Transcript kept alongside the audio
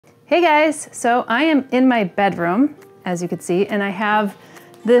Hey guys, so I am in my bedroom, as you can see, and I have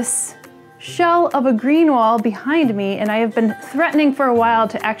this shell of a green wall behind me, and I have been threatening for a while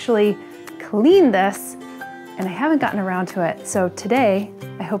to actually clean this, and I haven't gotten around to it. So today,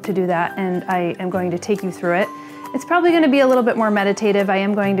 I hope to do that, and I am going to take you through it. It's probably gonna be a little bit more meditative. I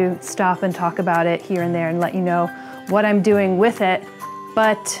am going to stop and talk about it here and there and let you know what I'm doing with it.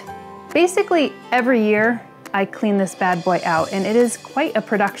 But basically every year, I clean this bad boy out, and it is quite a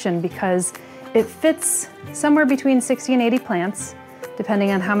production because it fits somewhere between 60 and 80 plants,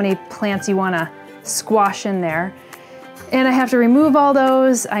 depending on how many plants you wanna squash in there. And I have to remove all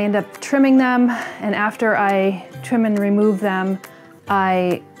those. I end up trimming them, and after I trim and remove them,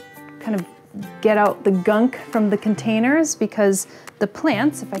 I kind of get out the gunk from the containers because the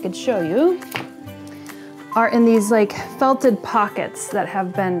plants, if I could show you, are in these like felted pockets that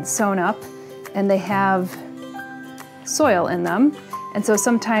have been sewn up, and they have soil in them. And so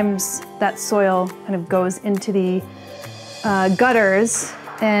sometimes that soil kind of goes into the gutters,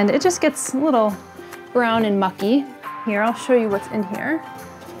 and it just gets a little brown and mucky. Here, I'll show you what's in here.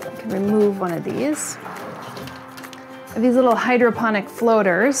 I can remove one of these. I have these little hydroponic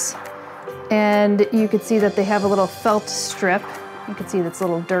floaters, and you can see that they have a little felt strip. You can see that's a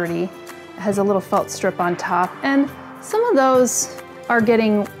little dirty. It has a little felt strip on top, and some of those are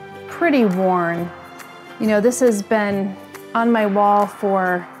getting pretty worn. You know, this has been on my wall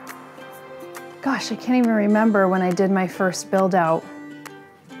for, gosh, I can't even remember when I did my first build out.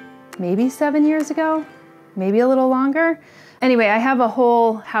 Maybe 7 years ago, maybe a little longer. Anyway, I have a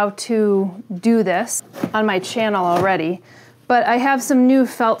whole how to do this on my channel already, but I have some new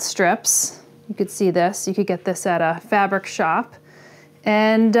felt strips. You could see this, you could get this at a fabric shop.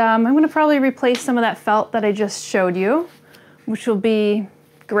 And I'm gonna probably replace some of that felt that I just showed you, which will be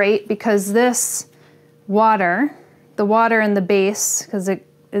great because this water, the water in the base, because it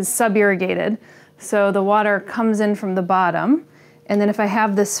is sub-irrigated, so the water comes in from the bottom, and then if I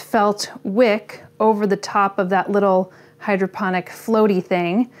have this felt wick over the top of that little hydroponic floaty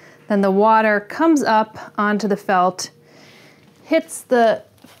thing, then the water comes up onto the felt, hits the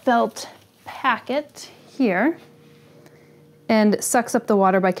felt packet here, and sucks up the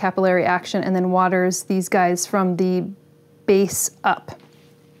water by capillary action, and then waters these guys from the base up.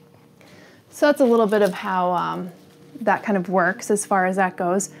 So that's a little bit of how that kind of works as far as that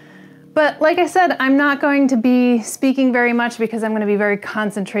goes. But like I said, I'm not going to be speaking very much because I'm going to be very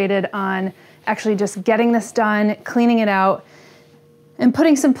concentrated on actually just getting this done, cleaning it out, and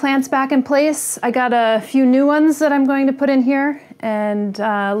putting some plants back in place. I got a few new ones that I'm going to put in here, and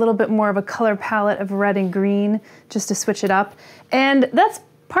a little bit more of a color palette of red and green just to switch it up. And that's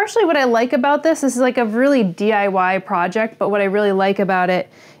partially what I like about this. This is like a really DIY project, but what I really like about it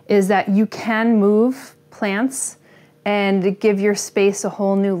is that you can move plants and give your space a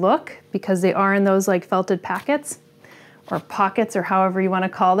whole new look because they are in those like felted packets or pockets or however you want to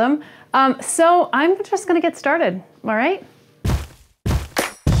call them. So I'm just going to get started, all right?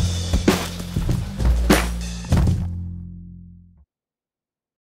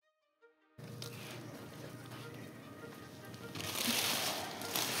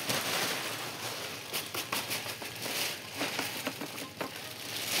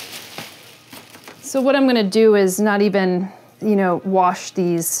 So what I'm gonna do is not even, wash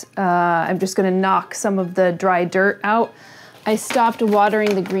these. I'm just gonna knock some of the dry dirt out. I stopped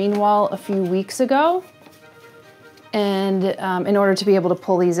watering the green wall a few weeks ago, and in order to be able to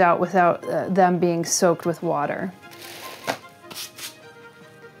pull these out without them being soaked with water.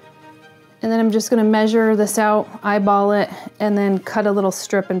 And then I'm just gonna measure this out, eyeball it, and then cut a little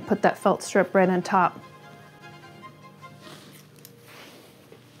strip and put that felt strip right on top.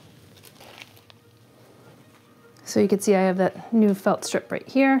 So you can see I have that new felt strip right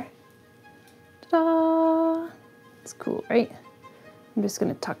here. Ta-da! It's cool, right? I'm just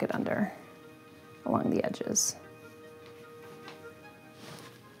gonna tuck it under along the edges.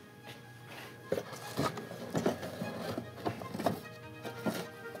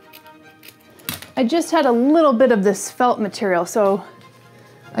 I just had a little bit of this felt material, so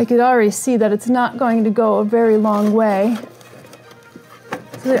I could already see that it's not going to go a very long way.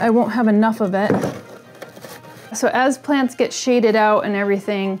 So I won't have enough of it. So as plants get shaded out and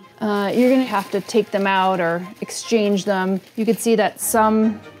everything, you're gonna have to take them out or exchange them. You can see that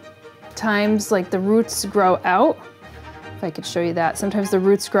sometimes like the roots grow out. If I could show you that. Sometimes the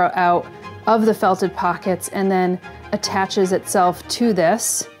roots grow out of the felted pockets and then attaches itself to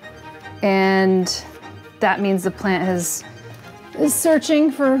this. And that means the plant is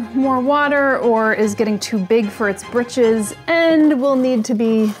searching for more water or is getting too big for its britches and will need to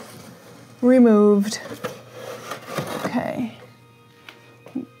be removed. Okay,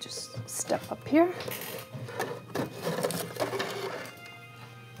 just step up here.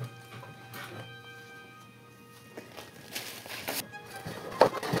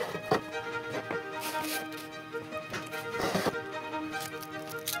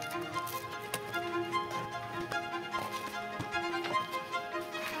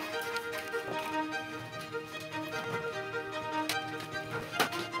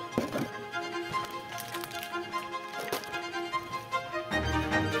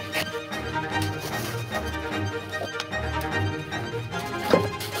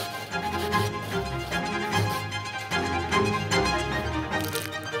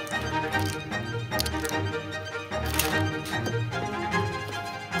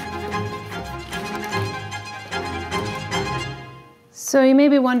 So you may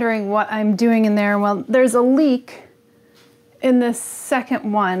be wondering what I'm doing in there. Well, there's a leak in this second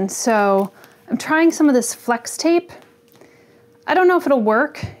one, so I'm trying some of this flex tape. I don't know if it'll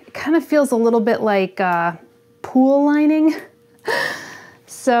work. It kind of feels a little bit like pool lining.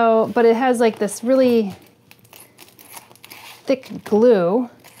 So, but it has like this really thick glue,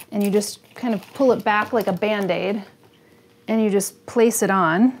 and you just kind of pull it back like a Band-Aid, and you just place it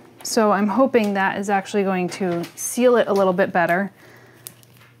on. So I'm hoping that is actually going to seal it a little bit better.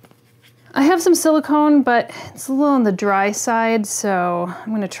 I have some silicone, but it's a little on the dry side, so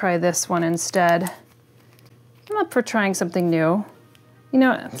I'm gonna try this one instead. I'm up for trying something new. You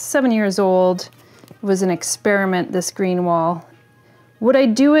know, 7 years old, it was an experiment, this green wall. Would I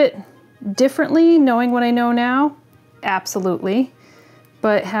do it differently, knowing what I know now? Absolutely.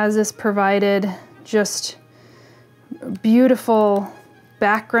 But has this provided just beautiful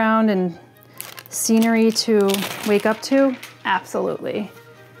background and scenery to wake up to? Absolutely.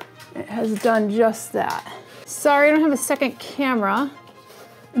 It has done just that. Sorry, I don't have a second camera.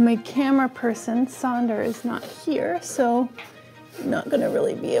 My camera person, Sonder, is not here, so I'm not gonna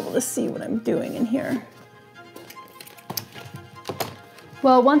really be able to see what I'm doing in here.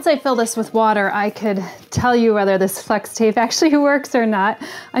 Well, once I fill this with water, I could tell you whether this flex tape actually works or not.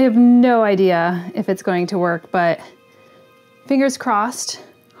 I have no idea if it's going to work, but fingers crossed,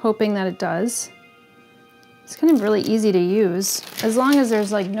 hoping that it does. It's kind of really easy to use, as long as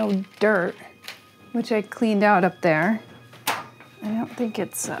there's like no dirt, which I cleaned out up there. I don't think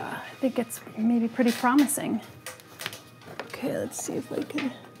it's, I think it's maybe pretty promising. Okay, let's see if I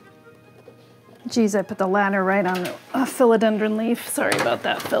can. Geez, I put the ladder right on a philodendron leaf. Sorry about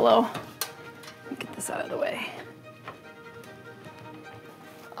that, Philo. Let me get this out of the way.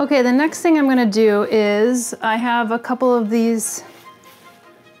 Okay, the next thing I'm gonna do is I have a couple of these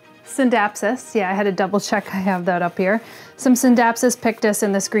Syndapsis. Yeah, I had to double check I have that up here. Some Syndapsis pictus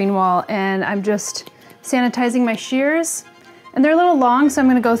in this green wall, and I'm just sanitizing my shears. And they're a little long, so I'm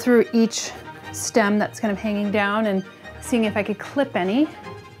gonna go through each stem that's kind of hanging down and seeing if I could clip any.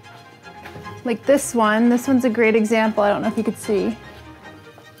 Like this one's a great example. I don't know if you could see.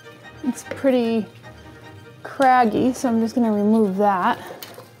 It's pretty craggy, so I'm just gonna remove that.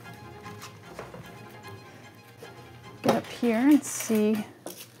 Get up here and see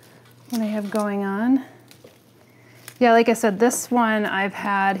what I have going on. Yeah, like I said, this one I've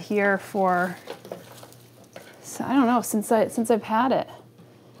had here for, I don't know, since I've had it.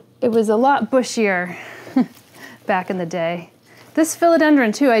 It was a lot bushier back in the day. This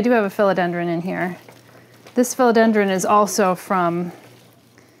philodendron too, I do have a philodendron in here. This philodendron is also from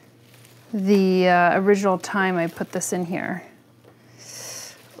the original time I put this in here.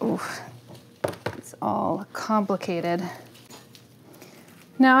 Ooh, it's all complicated.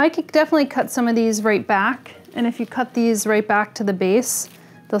 Now I could definitely cut some of these right back, and if you cut these right back to the base,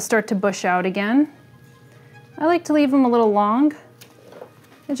 they'll start to bush out again. I like to leave them a little long.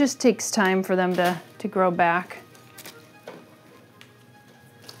 It just takes time for them to grow back.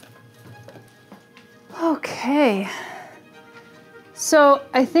 Okay, so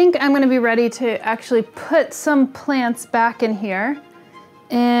I think I'm gonna be ready to actually put some plants back in here,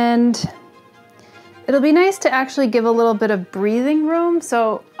 and it'll be nice to actually give a little bit of breathing room.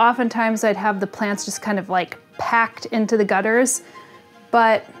 So oftentimes I'd have the plants just kind of like packed into the gutters,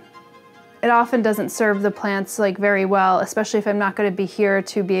 but it often doesn't serve the plants like very well, especially if I'm not going to be here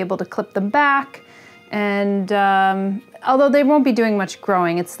to be able to clip them back. And although they won't be doing much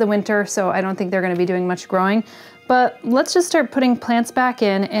growing, it's the winter, so I don't think they're going to be doing much growing. But let's just start putting plants back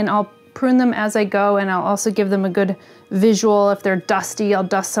in, and I'll prune them as I go, and I'll also give them a good visual. If they're dusty, I'll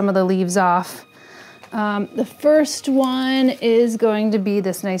dust some of the leaves off. The first one is going to be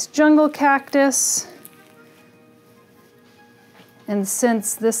this nice jungle cactus. And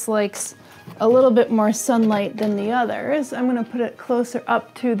since this likes a little bit more sunlight than the others, I'm gonna put it closer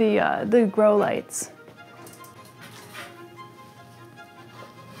up to the grow lights.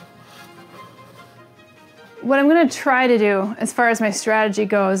 what I'm gonna try to do as far as my strategy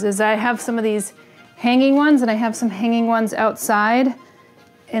goes is I have some of these hanging ones and I have some hanging ones outside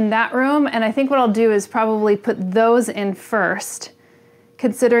in that room, and I think what I'll do is probably put those in first,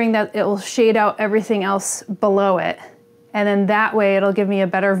 considering that it will shade out everything else below it. And then that way it'll give me a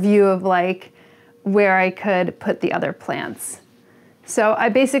better view of like where I could put the other plants. So I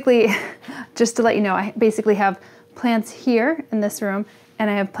basically, just to let you know, I basically have plants here in this room and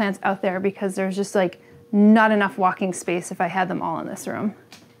I have plants out there because there's just like not enough walking space if I had them all in this room.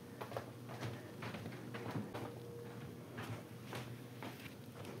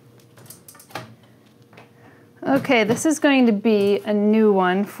 Okay, this is going to be a new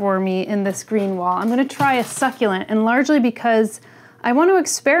one for me in this green wall. I'm gonna try a succulent, and largely because I want to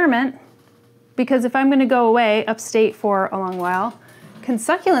experiment, because if I'm gonna go away upstate for a long while, can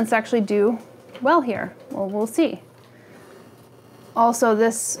succulents actually do well here? Well, we'll see. Also,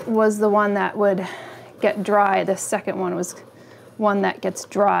 this was the one that would get dry. The second one was one that gets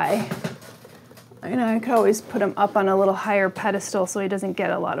dry. You know, I could always put him up on a little higher pedestal so he doesn't get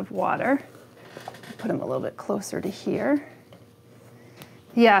a lot of water. Put him a little bit closer to here.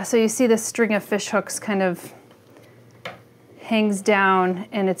 Yeah, so you see this string of fish hooks kind of hangs down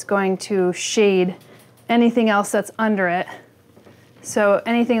and it's going to shade anything else that's under it. So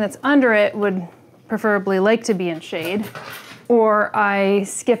anything that's under it would preferably like to be in shade, or I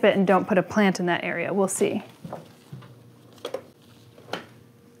skip it and don't put a plant in that area. We'll see.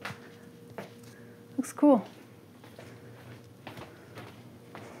 Looks cool.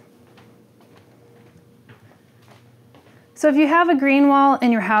 So if you have a green wall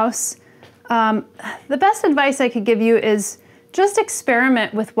in your house, the best advice I could give you is just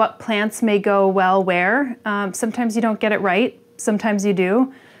experiment with what plants may go well where. Sometimes you don't get it right, sometimes you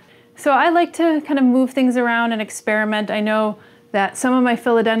do. So I like to kind of move things around and experiment. I know that some of my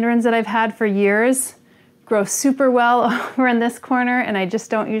philodendrons that I've had for years grow super well over in this corner, and I just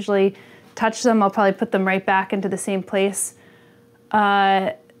don't usually touch them. I'll probably put them right back into the same place.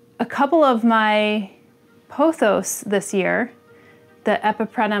 A couple of my pothos this year, the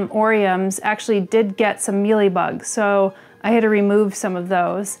Epiprenum aureums, actually did get some mealybugs, so I had to remove some of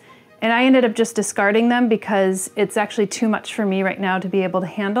those. And I ended up just discarding them because it's actually too much for me right now to be able to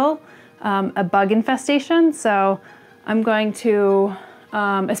handle a bug infestation. So I'm going to,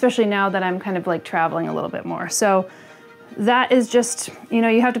 especially now that I'm kind of like traveling a little bit more. So that is just, you know,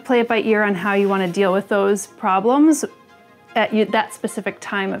 you have to play it by ear on how you want to deal with those problems at that specific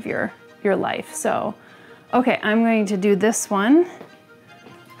time of your life. So, okay, I'm going to do this one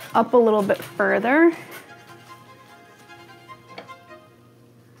up a little bit further.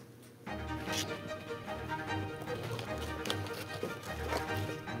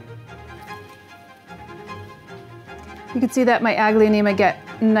 You can see that my Aglaonema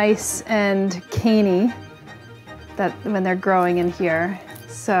get nice and caney when they're growing in here.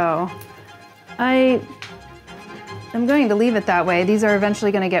 So I'm going to leave it that way. These are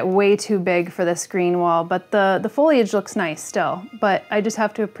eventually going to get way too big for this green wall, but the foliage looks nice still. But I just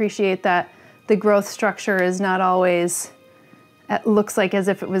have to appreciate that the growth structure is not always, it looks like as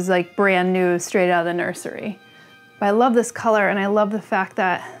if it was like brand new straight out of the nursery. But I love this color, and I love the fact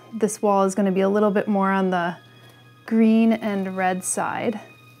that this wall is going to be a little bit more on the green and red side.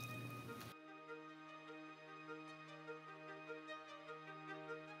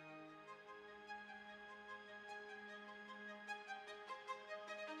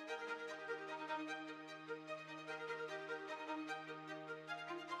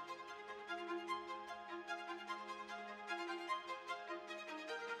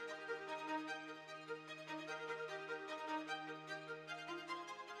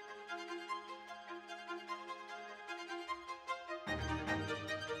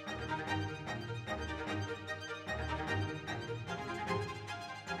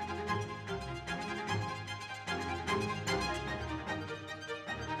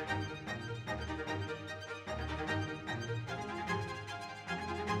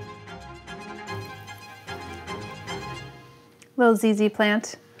 Little ZZ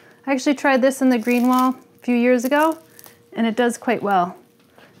plant. I actually tried this in the green wall a few years ago, and it does quite well,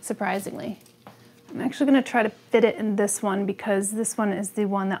 surprisingly. I'm actually going to try to fit it in this one because this one is the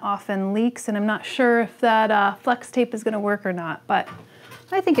one that often leaks, and I'm not sure if that flex tape is going to work or not, but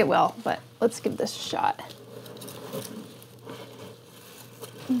I think it will. But let's give this a shot.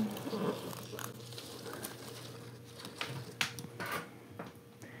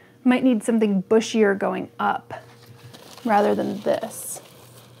 Might need something bushier going up rather than this,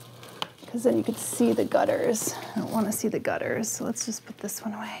 because then you could see the gutters. I don't want to see the gutters, so let's just put this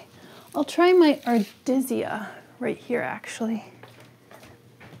one away. I'll try my Ardisia right here, actually.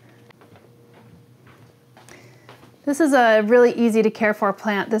 This is a really easy to care for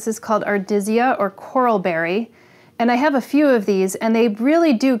plant. This is called Ardisia or coralberry. And I have a few of these, and they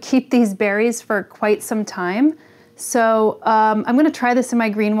really do keep these berries for quite some time. So I'm gonna try this in my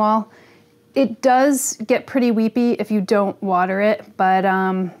green wall. It does get pretty weepy if you don't water it, but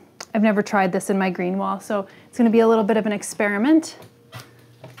I've never tried this in my green wall, so it's gonna be a little bit of an experiment.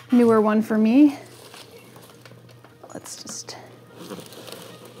 Newer one for me. Let's just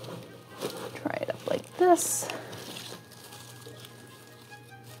try it up like this.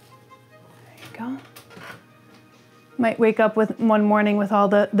 There you go. Might wake up with one morning with all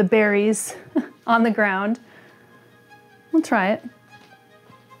the berries on the ground. We'll try it.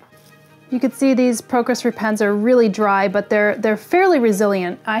 You can see these Procris repens are really dry, but they're fairly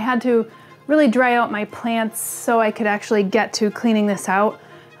resilient. I had to really dry out my plants so I could actually get to cleaning this out.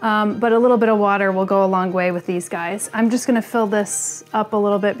 But a little bit of water will go a long way with these guys. I'm just gonna fill this up a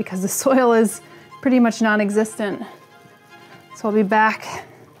little bit because the soil is pretty much non-existent. So I'll be back.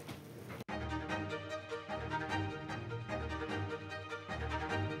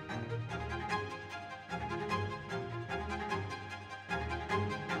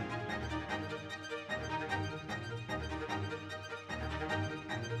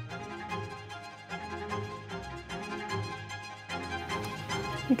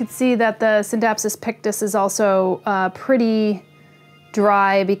 You can see that the Syndapsis pictus is also pretty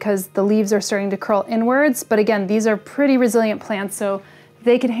dry because the leaves are starting to curl inwards. But again, these are pretty resilient plants, so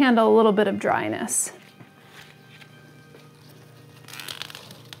they can handle a little bit of dryness.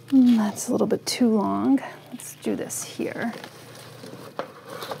 That's a little bit too long. Let's do this here.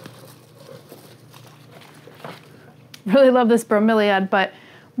 Really love this bromeliad, but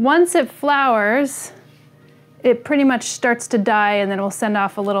once it flowers, it pretty much starts to die and then it will send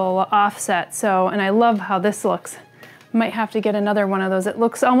off a little offset. So, and I love how this looks. Might have to get another one of those. It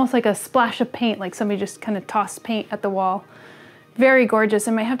looks almost like a splash of paint, like somebody just kind of tossed paint at the wall. Very gorgeous.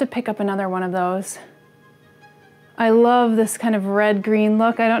 I might have to pick up another one of those. I love this kind of red-green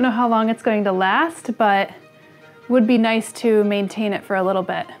look. I don't know how long it's going to last, but would be nice to maintain it for a little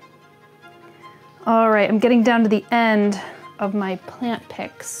bit. All right, I'm getting down to the end of my plant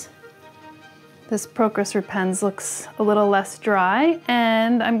picks. This Procris repens looks a little less dry,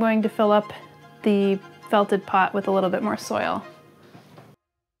 and I'm going to fill up the felted pot with a little bit more soil.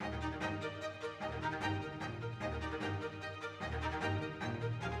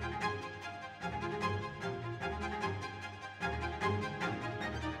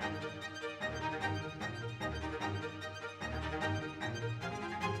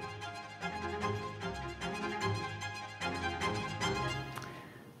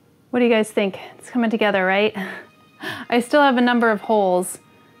 What do you guys think? It's coming together, right? I still have a number of holes,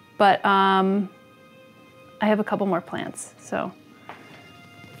 but I have a couple more plants, so.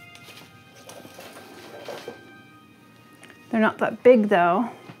 They're not that big though.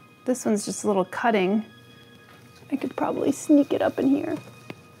 This one's just a little cutting. I could probably sneak it up in here.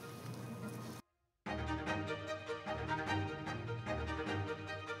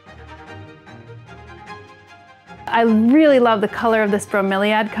 I really love the color of this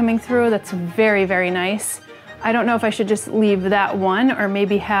bromeliad coming through. That's very, very nice. I don't know if I should just leave that one or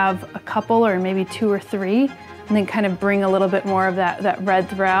maybe have a couple or maybe 2 or 3 and then kind of bring a little bit more of that red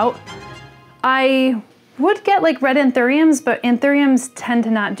throughout. I would get like red anthuriums, but anthuriums tend to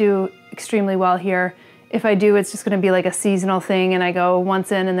not do extremely well here. If I do, it's just gonna be like a seasonal thing and I go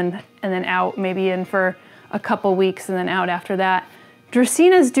once in and then out, maybe in for a couple weeks and then out after that.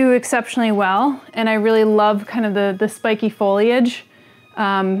 Dracaenas do exceptionally well, and I really love kind of the spiky foliage.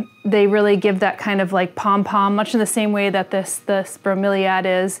 They really give that kind of like pom-pom, much in the same way that this bromeliad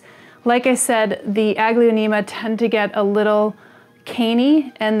is. Like I said, the Aglaonema tend to get a little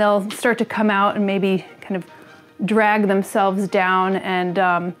caney, and they'll start to come out and maybe kind of drag themselves down.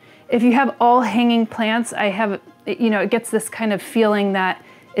 And if you have all hanging plants, it gets this kind of feeling that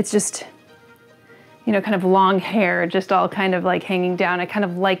it's just, kind of long hair, just all kind of like hanging down. I kind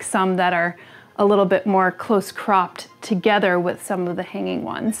of like some that are a little bit more close cropped together with some of the hanging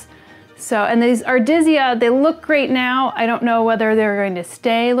ones. So, and these Ardisia, they look great now. I don't know whether they're going to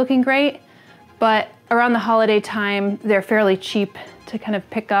stay looking great, but around the holiday time, they're fairly cheap to kind of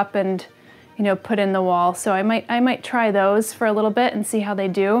pick up and, put in the wall. So I might try those for a little bit and see how they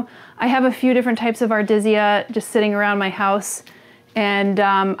do. I have a few different types of Ardisia just sitting around my house, and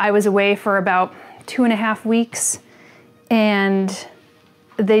I was away for about 2.5 weeks, and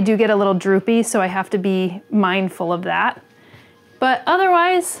they do get a little droopy, so I have to be mindful of that. But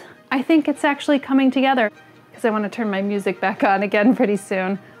otherwise, I think it's actually coming together because I want to turn my music back on again pretty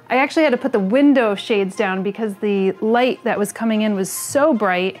soon. I actually had to put the window shades down because the light that was coming in was so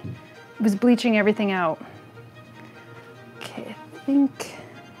bright, it was bleaching everything out. think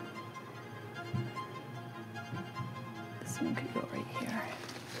this one could go right here.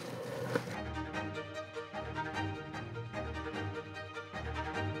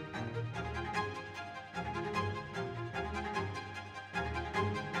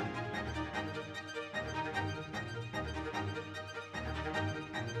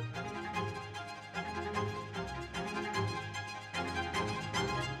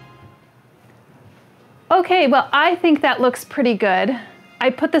 Okay, well, I think that looks pretty good. I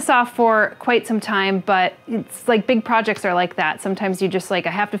put this off for quite some time, but it's like big projects are like that. Sometimes you just like,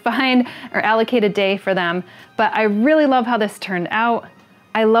 I have to find or allocate a day for them. But I really love how this turned out.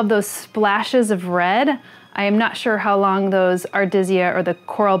 I love those splashes of red. I am not sure how long those ardisia or the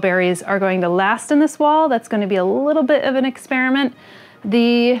coral berries are going to last in this wall. That's going to be a little bit of an experiment.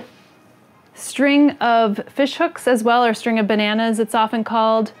 The string of fish hooks as well, or string of bananas it's often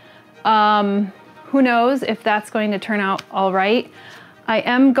called. Who knows if that's going to turn out all right. I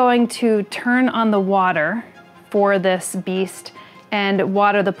am going to turn on the water for this beast and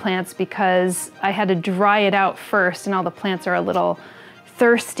water the plants because I had to dry it out first and all the plants are a little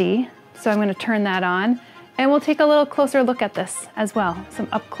thirsty. So I'm going to turn that on and we'll take a little closer look at this as well. Some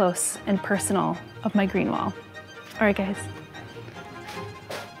up close and personal of my green wall. All right, guys.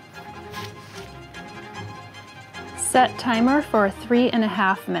 Set timer for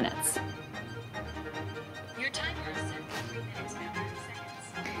 3.5 minutes.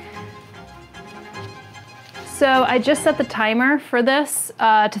 So I just set the timer for this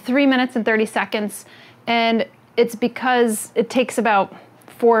to 3 minutes and 30 seconds, and it's because it takes about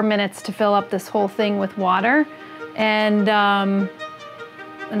 4 minutes to fill up this whole thing with water, and then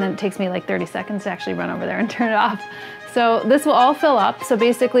it takes me like 30 seconds to actually run over there and turn it off. So this will all fill up. So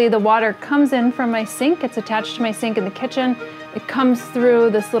basically the water comes in from my sink. It's attached to my sink in the kitchen. It comes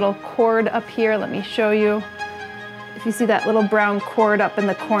through this little cord up here. Let me show you. If you see that little brown cord up in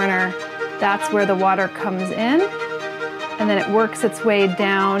the corner, that's where the water comes in, and then it works its way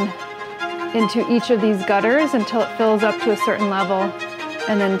down into each of these gutters until it fills up to a certain level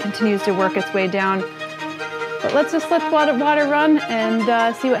and then continues to work its way down. But let's just let water run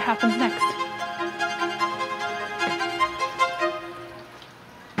and see what happens next.